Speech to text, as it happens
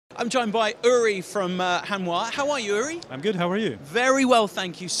I'm joined by Uri from Hanwha. How are you, Uri? I'm good, how are you? Very well,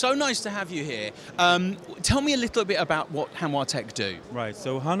 thank you. So nice to have you here. Tell me a little bit about what Hanwha Tech do. Right,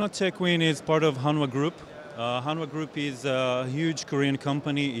 so Hanwha TechWin is part of Hanwha Group. Hanwha Group is a huge Korean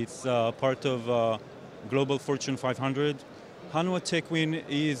company. It's part of Global Fortune 500. Hanwha TechWin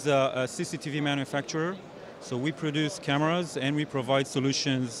is a CCTV manufacturer. So we produce cameras and we provide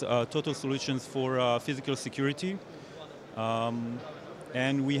solutions, total solutions for physical security.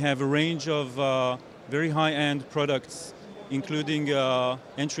 And we have a range of very high-end products, including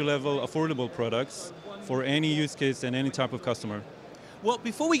entry-level affordable products for any use case and any type of customer. Well,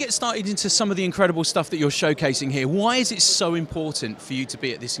 before we get started into some of the incredible stuff that you're showcasing here, why is it so important for you to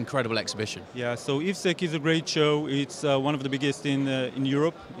be at this incredible exhibition? Yeah, so IFSEC is a great show. It's one of the biggest in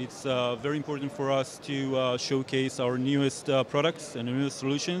Europe. It's very important for us to showcase our newest products and newest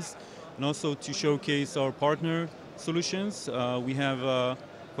solutions, and also to showcase our partner solutions. We have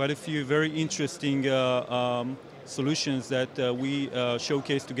quite a few very interesting solutions that we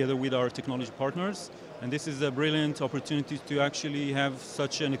showcase together with our technology partners. And this is a brilliant opportunity to actually have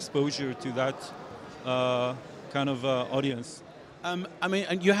such an exposure to that kind of audience. I mean,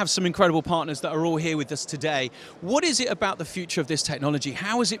 and you have some incredible partners that are all here with us today. What is it about the future of this technology?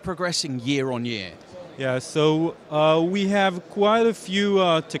 How is it progressing year on year? Yeah, so we have quite a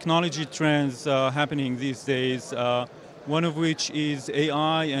few technology trends happening these days, one of which is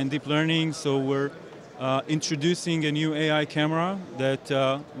AI and deep learning. So we're introducing a new AI camera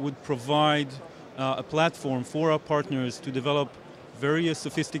that would provide a platform for our partners to develop very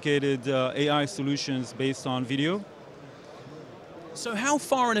sophisticated AI solutions based on video. So how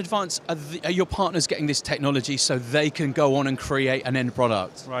far in advance are your partners getting this technology so they can go on and create an end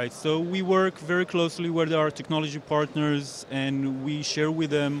product? Right, so we work very closely with our technology partners and we share with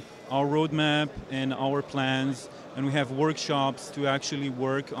them our roadmap and our plans, and we have workshops to actually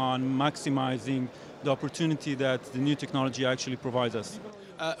work on maximizing the opportunity that the new technology actually provides us.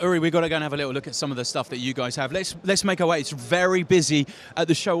 Uri, we've got to go and have a little look at some of the stuff that you guys have. Let's make our way. It's very busy at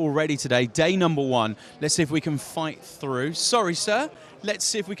the show already today. Day number one. Let's see if we can fight through. Sorry, sir. Let's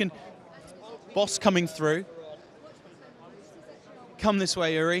see if we can. Boss coming through. Come this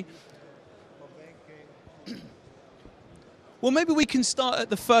way, Uri. Well, maybe we can start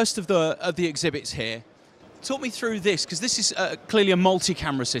at the first of the exhibits here. Talk me through this, because this is clearly a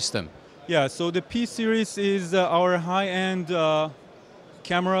multi-camera system. Yeah, so the P series is our high-end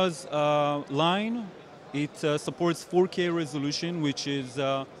cameras line. It supports 4K resolution, which is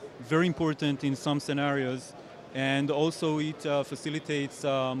very important in some scenarios, and also it facilitates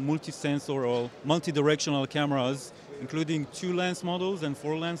multi-sensor or multi-directional cameras, including 2 lens models and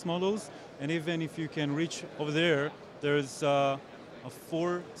 4 lens models. And even if you can reach over there, there's 4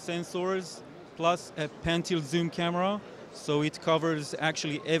 sensors plus a pan-tilt zoom camera, so it covers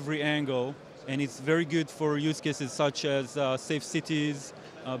actually every angle. And it's very good for use cases such as safe cities,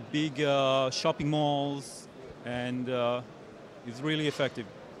 big shopping malls, and it's really effective.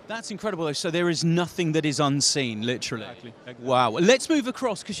 That's incredible, though. So there is nothing that is unseen, literally. Exactly. Wow. Let's move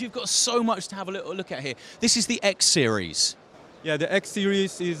across, because you've got so much to have a little look at here. This is the X series. Yeah, the X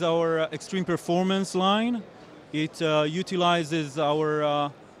series is our extreme performance line. It utilizes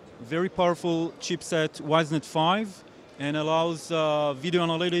our very powerful chipset WiseNet 5. And allows video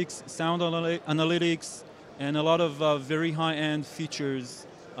analytics, sound analytics, and a lot of very high-end features,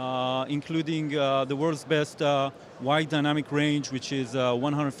 including the world's best wide dynamic range, which is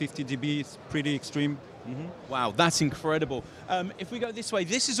 150 dB. It's pretty extreme. Mm-hmm. Wow, that's incredible. If we go this way,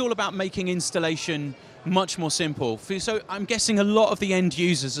 this is all about making installation much more simple. So I'm guessing a lot of the end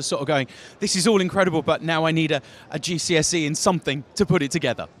users are sort of going, this is all incredible, but now I need a GCSE and something to put it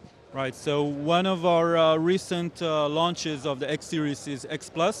together. Right, so one of our recent launches of the X series is X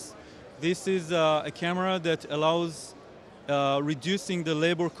Plus. This is a camera that allows reducing the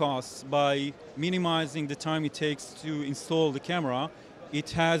labor costs by minimizing the time it takes to install the camera. It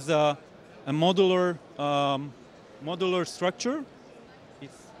has a modular structure. As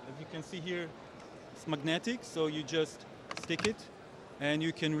you can see here, it's magnetic, so you just stick it and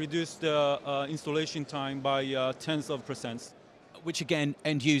you can reduce the installation time by tens of percents. Which again,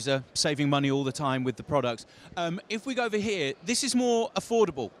 end user, saving money all the time with the products. If we go over here, this is more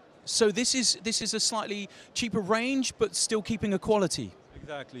affordable. So this is a slightly cheaper range, but still keeping a quality.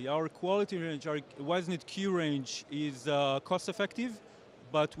 Exactly. Our quality range, our WiseNet Q range is cost effective,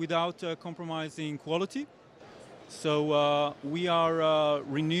 but without compromising quality. So we are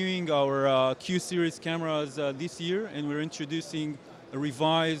renewing our Q series cameras this year, and we're introducing a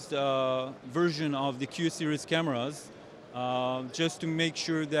revised version of the Q series cameras. Just to make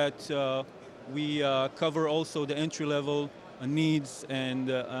sure that we cover also the entry-level needs and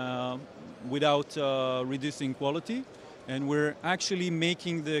without reducing quality. And we're actually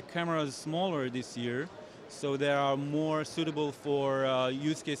making the cameras smaller this year, so they are more suitable for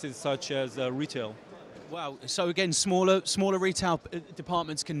use cases such as retail. Wow, so again, smaller retail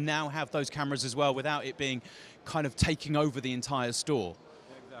departments can now have those cameras as well without it being kind of taking over the entire store.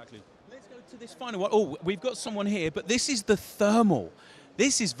 Exactly. Let's go to this final one. Oh, we've got someone here, but this is the thermal.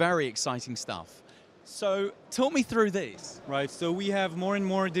 This is very exciting stuff. So talk me through this. Right, so we have more and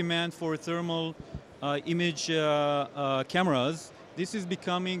more demand for thermal image cameras. This is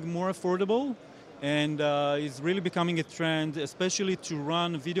becoming more affordable and is really becoming a trend, especially to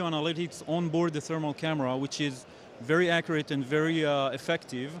run video analytics on board the thermal camera, which is very accurate and very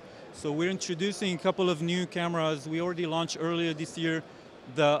effective. So we're introducing a couple of new cameras. We already launched earlier this year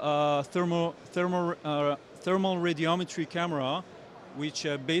the thermal radiometry camera, which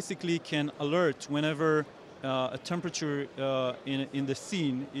basically can alert whenever a temperature in the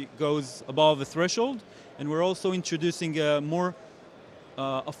scene it goes above a threshold. And we're also introducing a more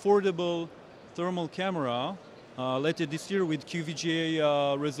affordable thermal camera later this year with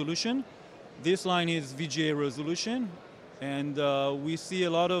QVGA resolution. This line is VGA resolution, and we see a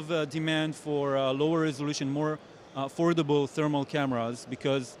lot of demand for lower resolution, more affordable thermal cameras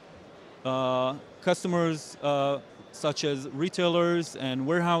because customers such as retailers and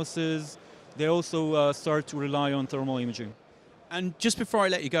warehouses, they also start to rely on thermal imaging. And just before I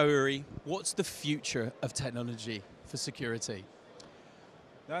let you go, Uri, what's the future of technology for security?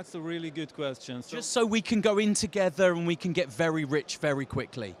 That's a really good question. Just so we can go in together and we can get very rich very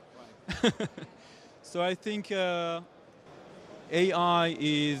quickly. So I think AI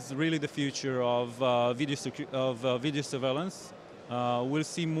is really the future of video surveillance. We'll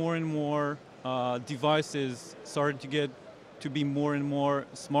see more and more devices starting to get to be more and more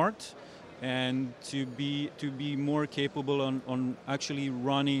smart and to be more capable on actually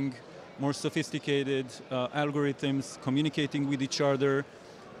running more sophisticated algorithms, communicating with each other,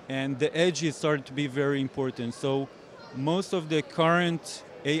 and the edge is starting to be very important. So most of the current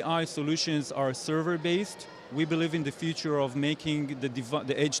AI solutions are server-based. We believe in the future of making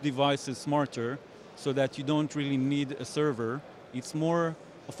the edge devices smarter so that you don't really need a server. It's more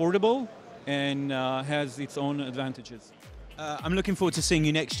affordable and has its own advantages. I'm looking forward to seeing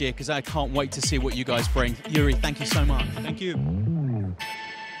you next year because I can't wait to see what you guys bring. Uri, thank you so much. Thank you.